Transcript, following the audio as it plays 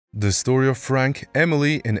The story of Frank,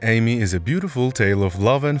 Emily, and Amy is a beautiful tale of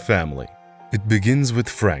love and family. It begins with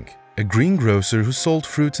Frank, a greengrocer who sold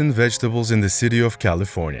fruits and vegetables in the city of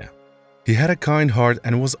California. He had a kind heart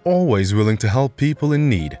and was always willing to help people in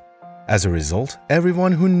need. As a result,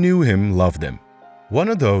 everyone who knew him loved him. One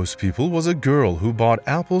of those people was a girl who bought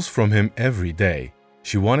apples from him every day.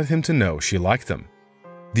 She wanted him to know she liked them.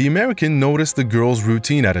 The American noticed the girl's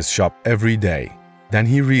routine at his shop every day. Then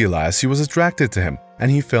he realized she was attracted to him, and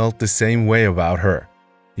he felt the same way about her.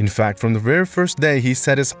 In fact, from the very first day he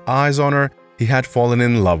set his eyes on her, he had fallen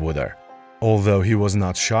in love with her. Although he was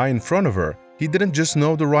not shy in front of her, he didn't just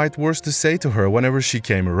know the right words to say to her whenever she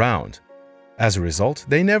came around. As a result,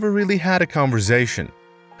 they never really had a conversation.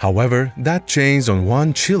 However, that changed on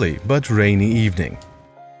one chilly but rainy evening.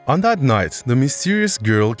 On that night, the mysterious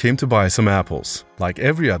girl came to buy some apples, like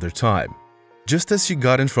every other time. Just as she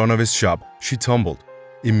got in front of his shop, she tumbled.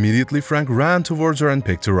 Immediately, Frank ran towards her and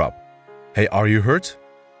picked her up. "Hey, are you hurt?"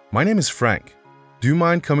 "My name is Frank. Do you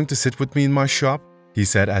mind coming to sit with me in my shop?" he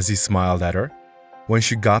said as he smiled at her. When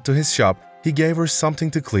she got to his shop, he gave her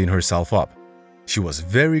something to clean herself up. She was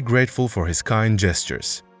very grateful for his kind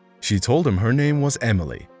gestures. She told him her name was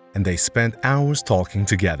Emily, and they spent hours talking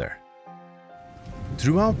together.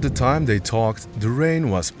 Throughout the time they talked, the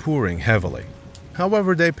rain was pouring heavily.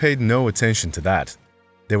 However, they paid no attention to that.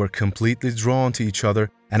 They were completely drawn to each other,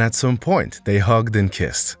 and at some point, they hugged and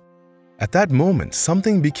kissed. At that moment,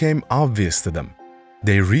 something became obvious to them.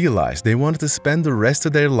 They realized they wanted to spend the rest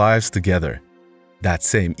of their lives together. That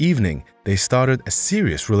same evening, they started a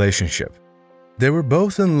serious relationship. They were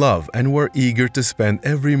both in love and were eager to spend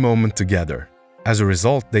every moment together. As a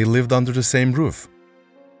result, they lived under the same roof.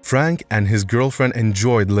 Frank and his girlfriend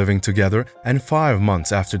enjoyed living together, and 5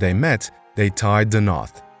 months after they met, they tied the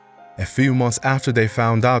knot. A few months after they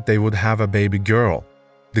found out they would have a baby girl.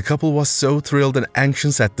 The couple was so thrilled and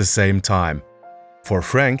anxious at the same time. For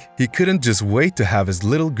Frank, he couldn't just wait to have his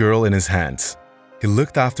little girl in his hands. He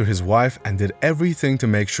looked after his wife and did everything to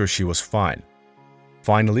make sure she was fine.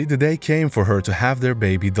 Finally, the day came for her to have their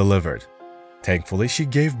baby delivered. Thankfully, she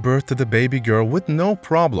gave birth to the baby girl with no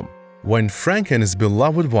problem. When Frank and his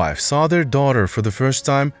beloved wife saw their daughter for the first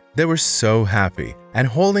time, they were so happy, and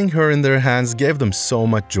holding her in their hands gave them so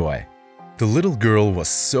much joy. The little girl was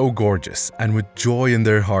so gorgeous, and with joy in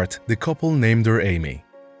their heart, the couple named her Amy.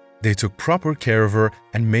 They took proper care of her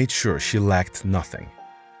and made sure she lacked nothing.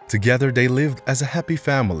 Together, they lived as a happy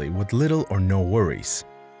family with little or no worries.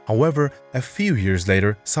 However, a few years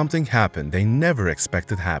later, something happened they never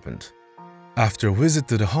expected happened. After a visit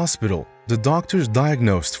to the hospital, the doctors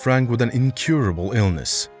diagnosed Frank with an incurable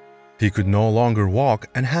illness. He could no longer walk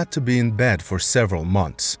and had to be in bed for several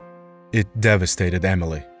months. It devastated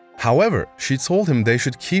Emily. However, she told him they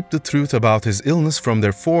should keep the truth about his illness from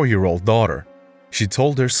their 4-year-old daughter. She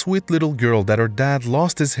told their sweet little girl that her dad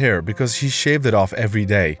lost his hair because he shaved it off every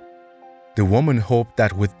day. The woman hoped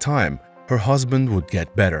that with time, her husband would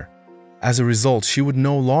get better. As a result, she would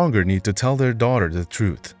no longer need to tell their daughter the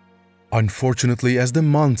truth. Unfortunately, as the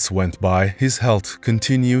months went by, his health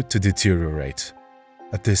continued to deteriorate.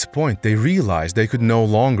 At this point, they realized they could no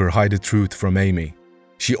longer hide the truth from Amy.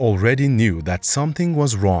 She already knew that something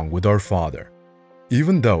was wrong with our father.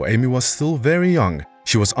 Even though Amy was still very young,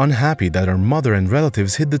 she was unhappy that her mother and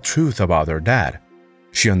relatives hid the truth about her dad.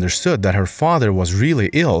 She understood that her father was really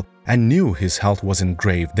ill and knew his health was in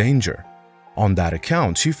grave danger. On that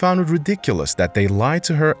account, she found it ridiculous that they lied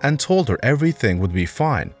to her and told her everything would be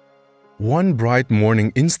fine. One bright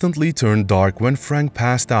morning instantly turned dark when Frank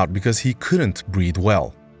passed out because he couldn't breathe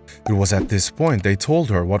well. It was at this point they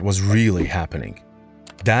told her what was really happening.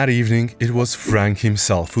 That evening, it was Frank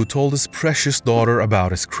himself who told his precious daughter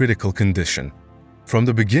about his critical condition. From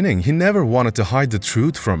the beginning, he never wanted to hide the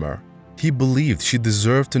truth from her. He believed she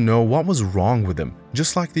deserved to know what was wrong with him,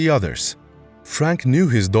 just like the others. Frank knew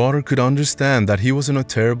his daughter could understand that he was in a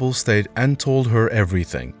terrible state and told her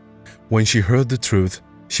everything. When she heard the truth,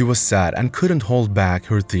 she was sad and couldn't hold back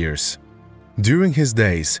her tears. During his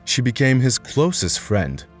days, she became his closest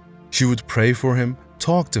friend. She would pray for him,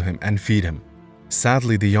 talk to him, and feed him.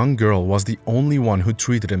 Sadly, the young girl was the only one who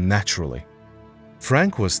treated him naturally.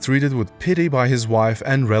 Frank was treated with pity by his wife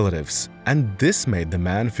and relatives, and this made the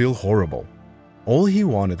man feel horrible. All he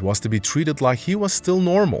wanted was to be treated like he was still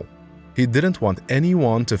normal. He didn't want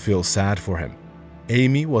anyone to feel sad for him.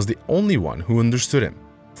 Amy was the only one who understood him.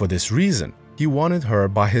 For this reason, he wanted her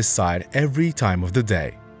by his side every time of the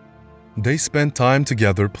day. They spent time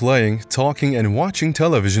together playing, talking, and watching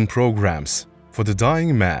television programs. For the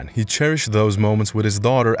dying man, he cherished those moments with his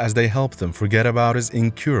daughter as they helped him forget about his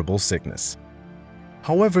incurable sickness.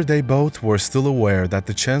 However, they both were still aware that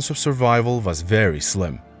the chance of survival was very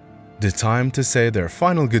slim. The time to say their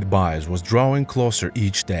final goodbyes was drawing closer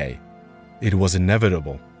each day. It was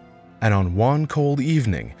inevitable. And on one cold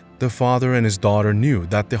evening, the father and his daughter knew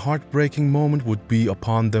that the heartbreaking moment would be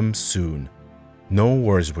upon them soon. No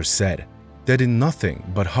words were said. They did nothing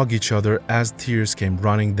but hug each other as tears came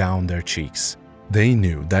running down their cheeks. They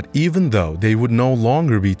knew that even though they would no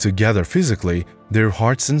longer be together physically, their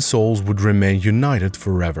hearts and souls would remain united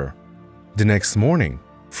forever. The next morning,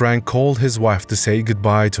 Frank called his wife to say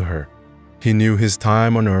goodbye to her. He knew his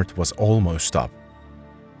time on earth was almost up.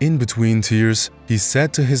 In between tears, he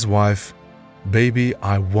said to his wife, "Baby,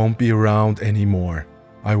 I won't be around anymore.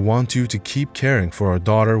 I want you to keep caring for our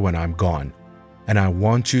daughter when I'm gone. And I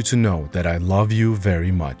want you to know that I love you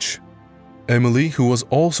very much." Emily, who was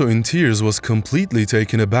also in tears, was completely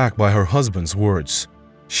taken aback by her husband's words.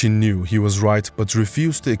 She knew he was right but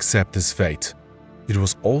refused to accept his fate. It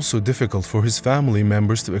was also difficult for his family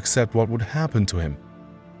members to accept what would happen to him.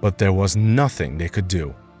 But there was nothing they could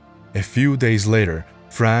do. A few days later,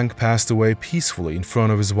 Frank passed away peacefully in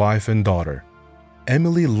front of his wife and daughter.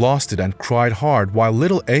 Emily lost it and cried hard while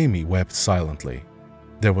little Amy wept silently.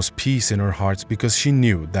 There was peace in her heart because she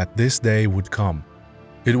knew that this day would come.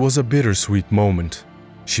 It was a bittersweet moment.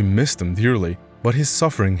 She missed him dearly, but his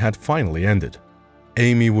suffering had finally ended.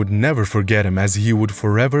 Amy would never forget him as he would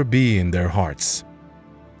forever be in their hearts.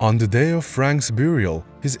 On the day of Frank's burial,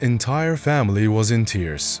 his entire family was in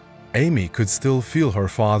tears. Amy could still feel her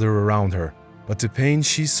father around her, but the pain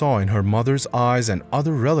she saw in her mother's eyes and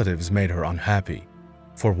other relatives made her unhappy.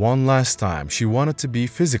 For one last time, she wanted to be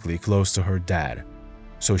physically close to her dad.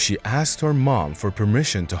 So she asked her mom for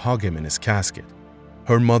permission to hug him in his casket.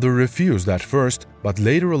 Her mother refused at first, but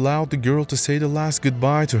later allowed the girl to say the last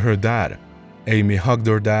goodbye to her dad. Amy hugged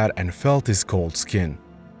her dad and felt his cold skin.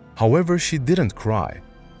 However, she didn't cry.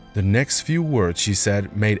 The next few words she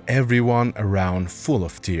said made everyone around full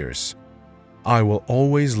of tears. "I will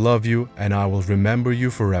always love you and I will remember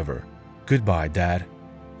you forever. Goodbye, Dad."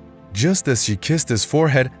 Just as she kissed his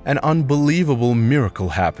forehead, an unbelievable miracle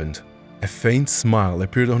happened. A faint smile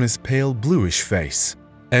appeared on his pale bluish face.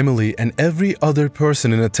 Emily and every other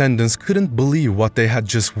person in attendance couldn't believe what they had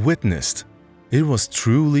just witnessed. It was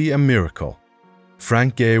truly a miracle.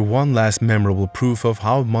 Frank gave one last memorable proof of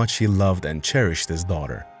how much he loved and cherished his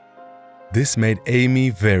daughter. This made Amy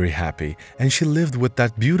very happy, and she lived with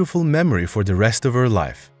that beautiful memory for the rest of her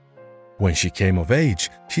life. When she came of age,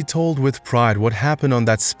 she told with pride what happened on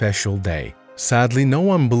that special day. Sadly, no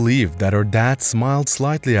one believed that her dad smiled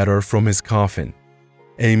slightly at her from his coffin.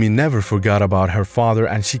 Amy never forgot about her father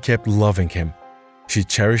and she kept loving him. She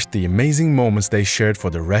cherished the amazing moments they shared for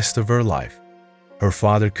the rest of her life. Her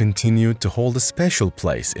father continued to hold a special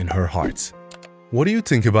place in her heart. What do you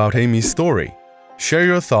think about Amy's story? Share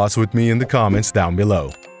your thoughts with me in the comments down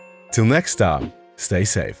below. Till next time, stay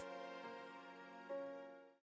safe.